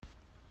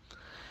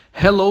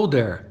Hello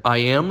there, I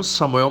am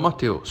Samuel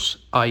Mateus.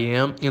 I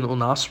am in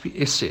UNASP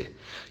EC.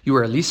 You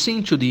are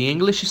listening to the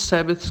English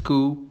Sabbath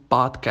School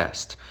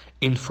podcast,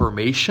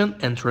 Information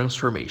and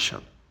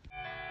Transformation.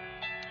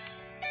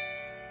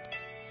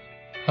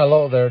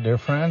 Hello there, dear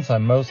friends.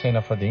 I'm Mo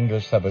Sena for the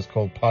English Sabbath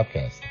School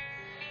podcast.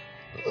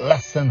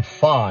 Lesson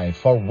 5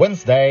 for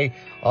Wednesday.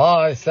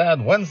 I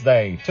said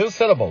Wednesday, 2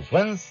 syllables.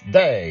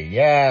 Wednesday,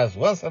 yes,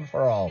 once and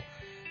for all.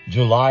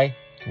 July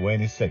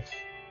 26th.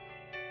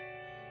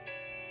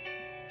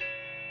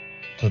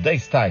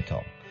 Today's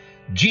title,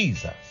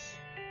 Jesus,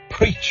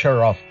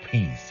 Preacher of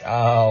Peace.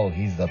 Oh,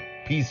 he's the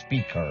peace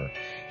speaker.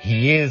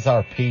 He is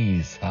our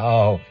peace.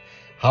 Oh,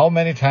 how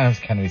many times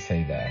can we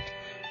say that?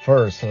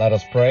 First, let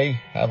us pray.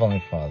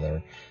 Heavenly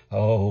Father,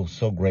 oh,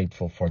 so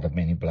grateful for the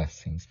many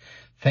blessings.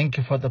 Thank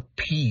you for the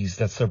peace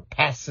that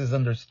surpasses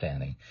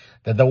understanding,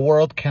 that the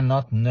world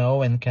cannot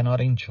know and cannot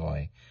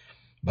enjoy.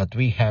 But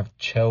we have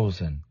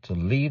chosen to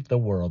leave the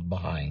world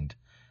behind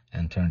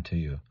and turn to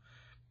you.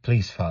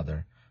 Please,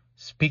 Father,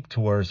 speak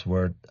to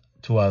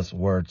us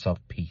words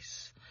of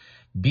peace.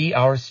 Be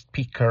our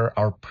speaker,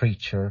 our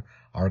preacher,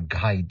 our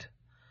guide,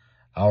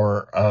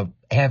 our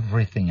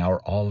everything,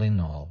 our all in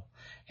all.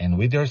 And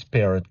with your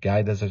Spirit,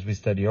 guide us as we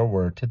study your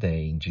word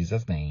today. In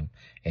Jesus' name,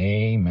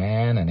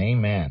 amen and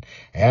amen.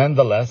 And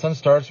the lesson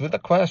starts with a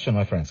question,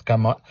 my friends.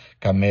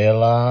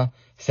 Camila,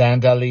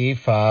 Sandali,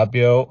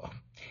 Fabio,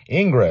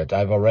 Ingrid,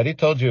 I've already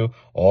told you,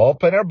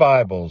 open your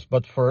Bibles.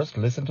 But first,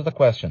 listen to the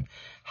question.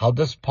 How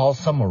does Paul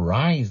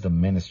summarize the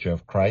ministry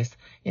of Christ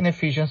in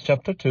Ephesians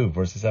chapter 2,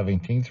 verses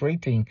 17 through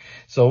 18?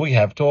 So we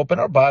have to open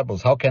our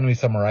Bibles. How can we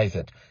summarize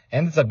it?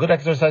 And it's a good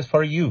exercise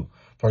for you.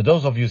 For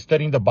those of you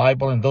studying the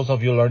Bible and those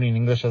of you learning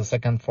English as a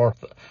second,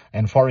 fourth,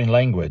 and foreign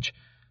language,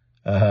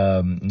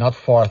 not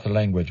fourth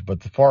language,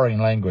 but foreign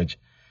language,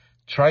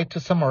 try to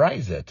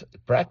summarize it.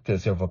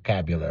 Practice your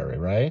vocabulary,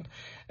 right?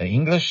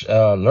 English,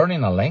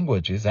 learning a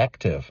language is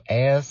active,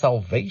 as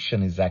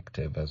salvation is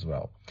active as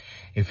well.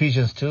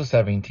 Ephesians 2,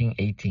 17,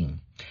 18.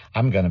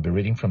 I'm going to be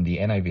reading from the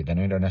NIV, the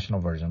New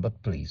International Version,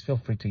 but please feel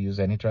free to use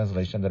any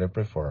translation that you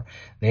prefer.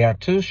 They are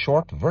 2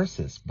 short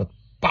verses, but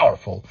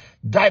powerful.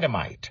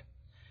 Dynamite.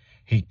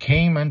 He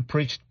came and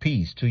preached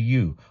peace to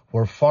you who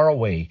are far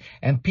away,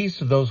 and peace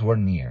to those who are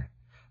near.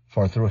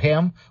 For through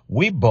him,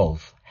 we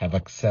both have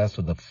access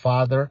to the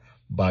Father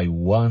by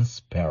one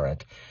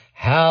Spirit.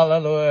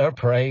 Hallelujah,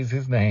 praise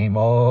his name.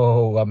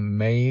 Oh,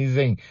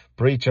 amazing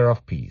preacher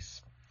of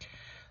peace.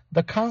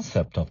 The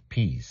concept of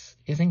peace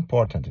is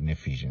important in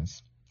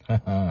Ephesians.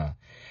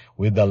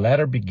 With the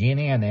letter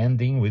beginning and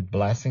ending with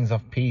blessings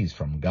of peace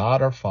from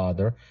God our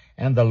Father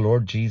and the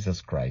Lord Jesus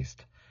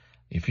Christ.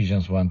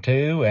 Ephesians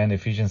 1:2 and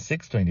Ephesians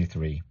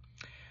 6:23.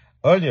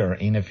 Earlier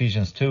in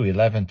Ephesians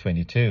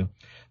 2:11-22,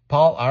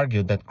 Paul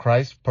argued that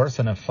Christ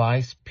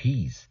personifies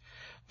peace,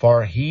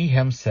 for he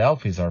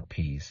himself is our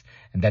peace,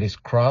 and that his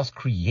cross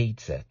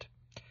creates it.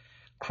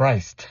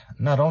 Christ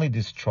not only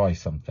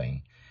destroys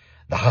something,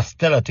 the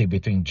hostility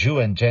between Jew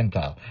and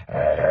Gentile,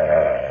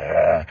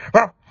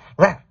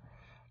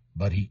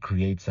 but he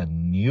creates a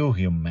new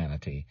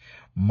humanity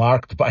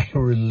marked by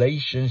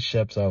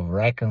relationships of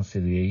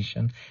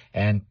reconciliation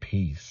and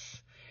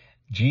peace.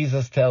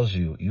 Jesus tells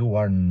you, you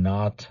are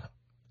not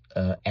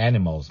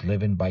animals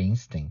living by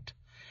instinct.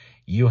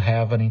 You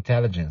have an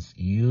intelligence,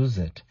 use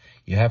it.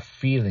 You have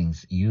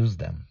feelings, use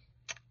them.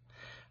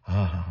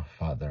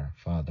 Father.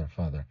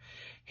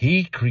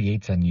 He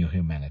creates a new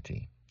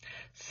humanity.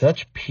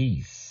 Such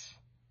peace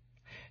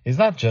is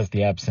not just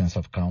the absence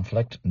of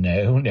conflict,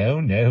 no,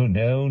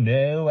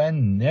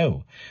 and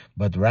no,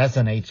 but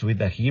resonates with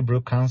the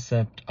Hebrew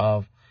concept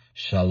of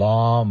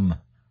shalom,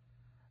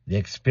 the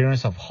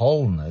experience of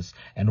wholeness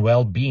and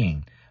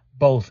well-being,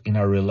 both in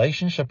our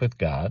relationship with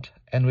God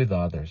and with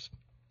others.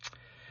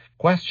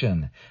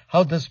 Question: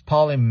 how does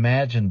Paul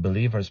imagine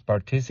believers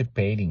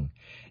participating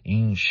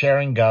in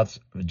sharing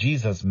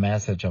Jesus'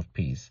 message of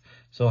peace?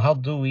 So how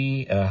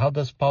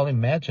does Paul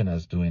imagine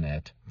us doing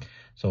it?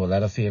 So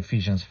let us see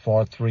Ephesians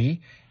 4:3.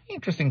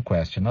 Interesting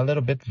question, a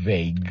little bit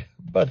vague,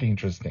 but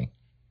interesting.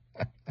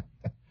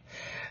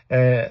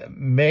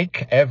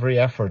 Make every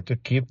effort to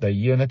keep the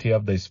unity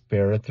of the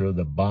Spirit through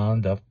the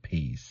bond of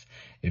peace.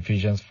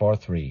 Ephesians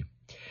 4:3.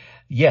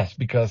 Yes,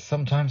 because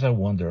sometimes I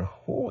wonder,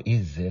 who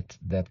is it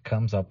that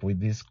comes up with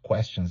these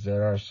questions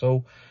that are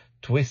so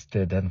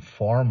twisted and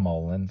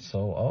formal and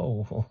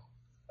so,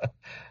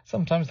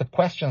 sometimes the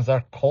questions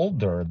are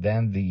colder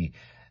than the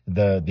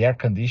air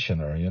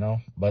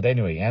conditioner, but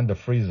anyway, and the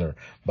freezer.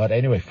 But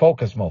anyway,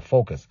 focus.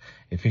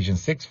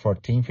 Ephesians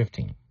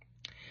 6:14-15.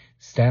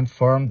 Stand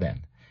firm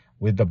then,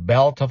 with the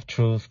belt of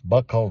truth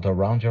buckled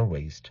around your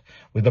waist,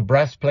 with the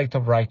breastplate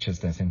of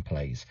righteousness in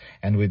place,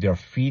 and with your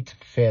feet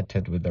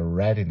fitted with the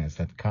readiness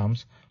that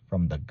comes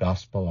from the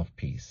gospel of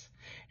peace.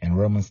 In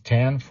Romans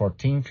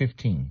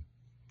 10:14-15.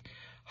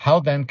 How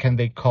then can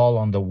they call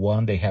on the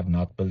one they have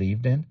not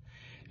believed in?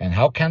 And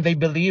how can they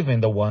believe in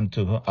the one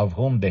of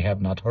whom they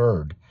have not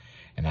heard?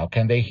 And how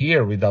can they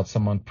hear without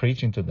someone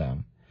preaching to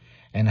them?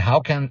 And how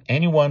can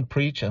anyone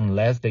preach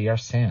unless they are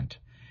sent?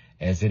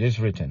 As it is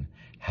written,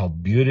 How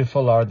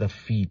beautiful are the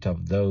feet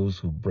of those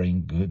who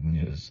bring good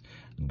news.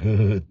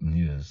 Good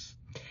news.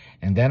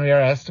 And then we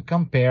are asked to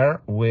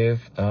compare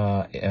with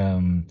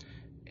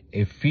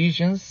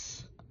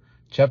Ephesians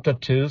chapter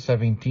 2,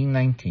 17,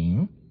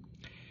 19.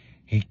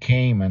 He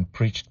came and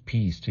preached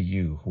peace to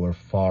you who are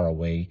far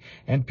away,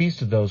 and peace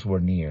to those who are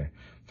near.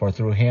 For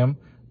through him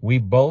we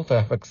both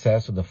have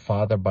access to the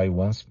Father by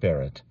one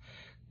Spirit.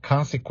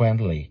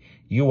 Consequently,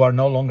 you are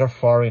no longer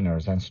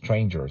foreigners and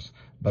strangers,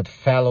 but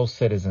fellow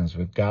citizens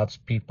with God's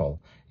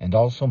people and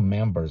also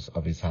members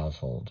of his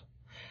household.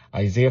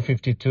 Isaiah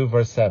 52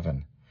 verse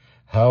 7.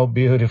 How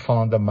beautiful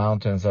on the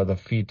mountains are the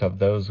feet of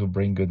those who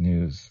bring good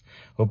news,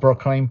 who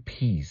proclaim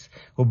peace,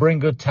 who bring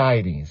good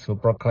tidings, who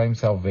proclaim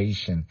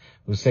salvation,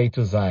 who say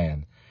to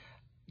Zion,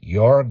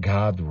 your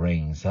God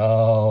reigns.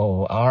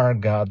 Oh, our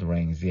God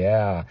reigns.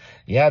 Yeah,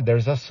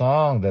 there's a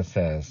song that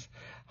says,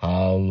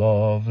 how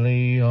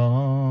lovely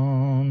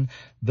on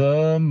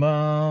the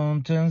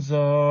mountains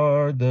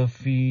are the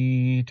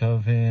feet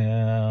of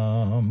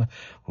him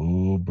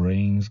who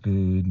brings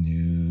good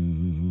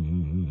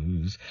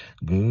news,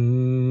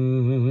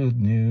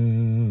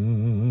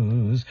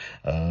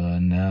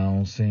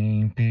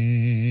 announcing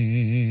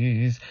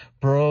peace,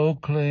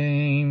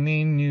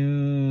 proclaiming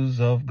news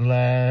of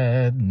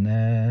gladness.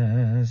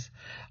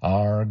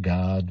 Our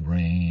God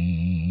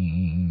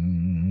reigns.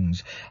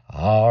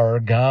 Our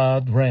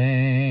God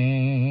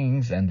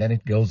reigns. And then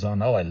it goes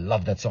on. Oh, I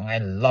love that song. I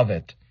love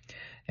it.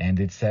 And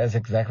it says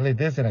exactly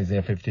this in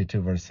Isaiah 52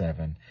 verse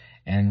 7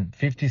 and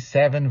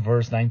 57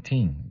 verse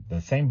 19, the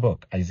same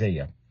book,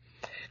 Isaiah,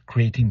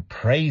 creating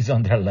praise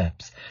on their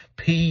lips.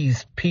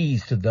 Peace,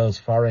 peace to those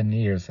far and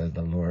near, says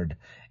the Lord,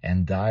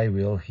 and I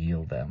will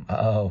heal them.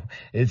 Oh,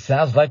 it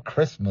sounds like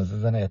Christmas,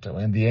 isn't it?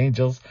 When the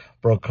angels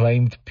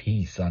proclaimed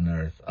peace on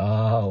earth.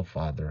 Oh,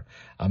 Father,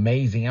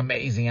 amazing,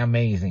 amazing,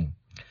 amazing.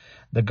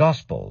 The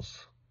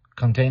Gospels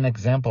contain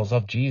examples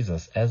of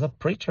Jesus as a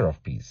preacher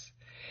of peace.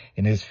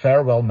 In his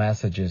farewell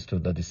messages to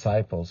the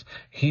disciples,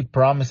 he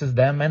promises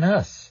them and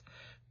us,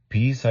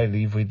 peace I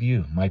leave with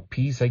you, my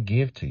peace I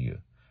give to you.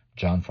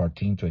 John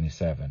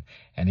 14:27.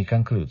 And he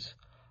concludes,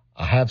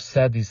 I have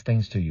said these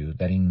things to you,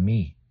 that in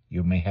me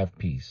you may have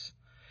peace.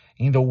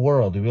 In the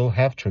world you will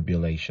have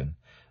tribulation,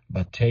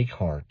 but take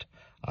heart,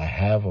 I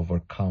have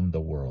overcome the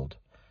world.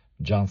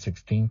 John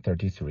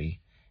 16:33,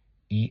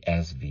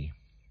 ESV.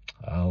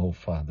 Oh,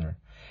 Father.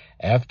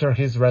 After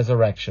his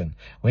resurrection,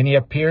 when he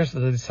appears to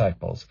the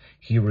disciples,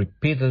 he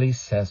repeatedly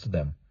says to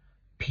them,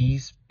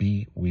 peace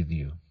be with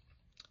you.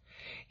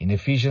 In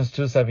Ephesians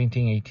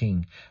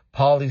 2:17-18,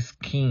 Paul is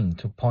keen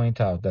to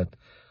point out that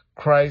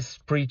Christ's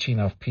preaching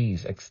of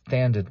peace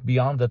extended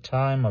beyond the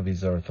time of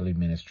his earthly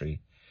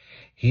ministry.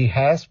 He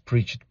has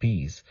preached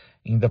peace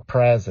in the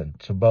present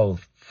to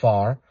both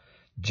far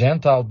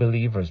Gentile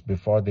believers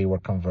before they were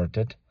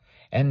converted,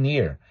 and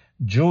near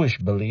Jewish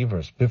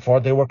believers before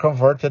they were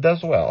converted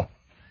as well.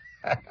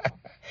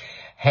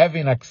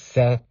 Having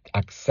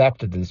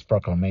accepted this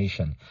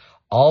proclamation,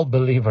 all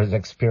believers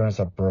experience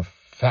a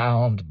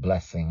profound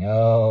blessing.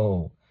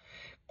 Oh,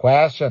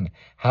 question,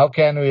 how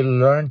can we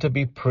learn to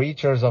be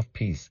preachers of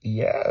peace?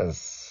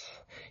 Yes,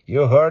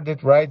 you heard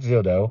it right,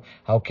 Zildo.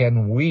 How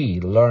can we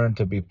learn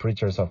to be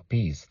preachers of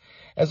peace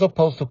as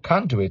opposed to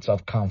conduits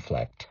of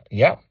conflict?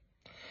 Yeah.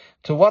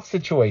 To what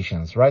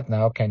situations right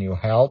now can you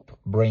help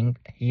bring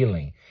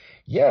healing?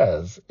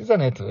 Yes, isn't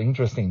it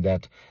interesting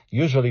that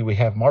usually we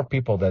have more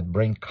people that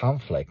bring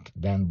conflict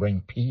than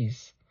bring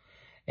peace?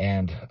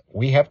 And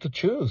we have to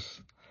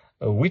choose.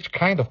 Which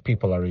kind of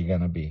people are we going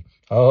to be?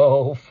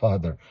 Oh,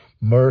 Father,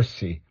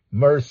 mercy,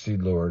 mercy,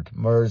 Lord,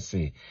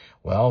 mercy.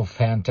 Well,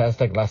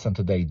 fantastic lesson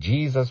today.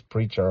 Jesus,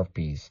 preacher of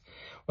peace.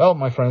 Well,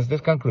 my friends,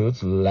 this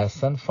concludes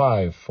Lesson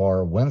 5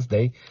 for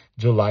Wednesday,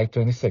 July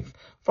 26th.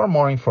 For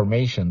more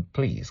information,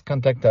 please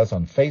contact us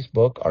on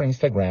Facebook or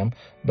Instagram,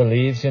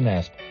 Believes in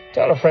Asp.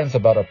 Tell your friends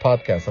about our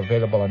podcast,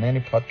 available on any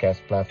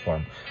podcast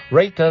platform.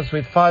 Rate us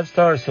with 5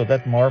 stars so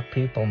that more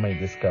people may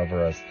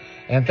discover us.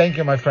 And thank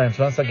you, my friends,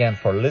 once again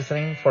for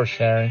listening, for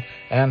sharing,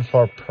 and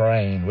for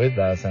praying with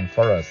us and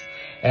for us.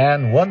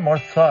 And one more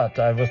thought,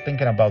 I was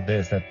thinking about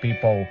this, that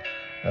people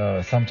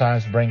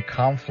sometimes bring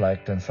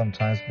conflict and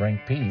sometimes bring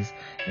peace.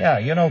 Yeah,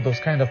 you know,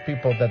 those kind of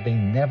people that they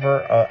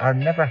never are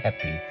never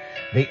happy.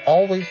 They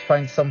always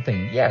find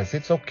something. Yes,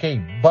 it's okay,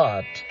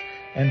 but,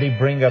 and they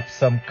bring up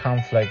some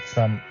conflict,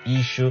 some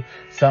issue,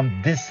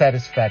 some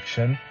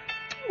dissatisfaction.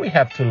 We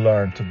have to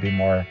learn to be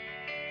more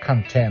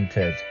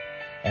contented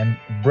and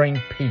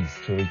bring peace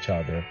to each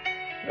other.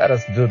 Let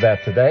us do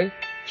that today.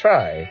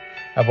 Try.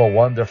 Have a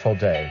wonderful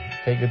day.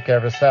 Take good care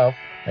of yourself.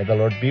 May the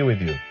Lord be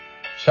with you.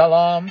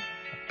 Shalom.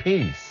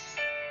 Peace.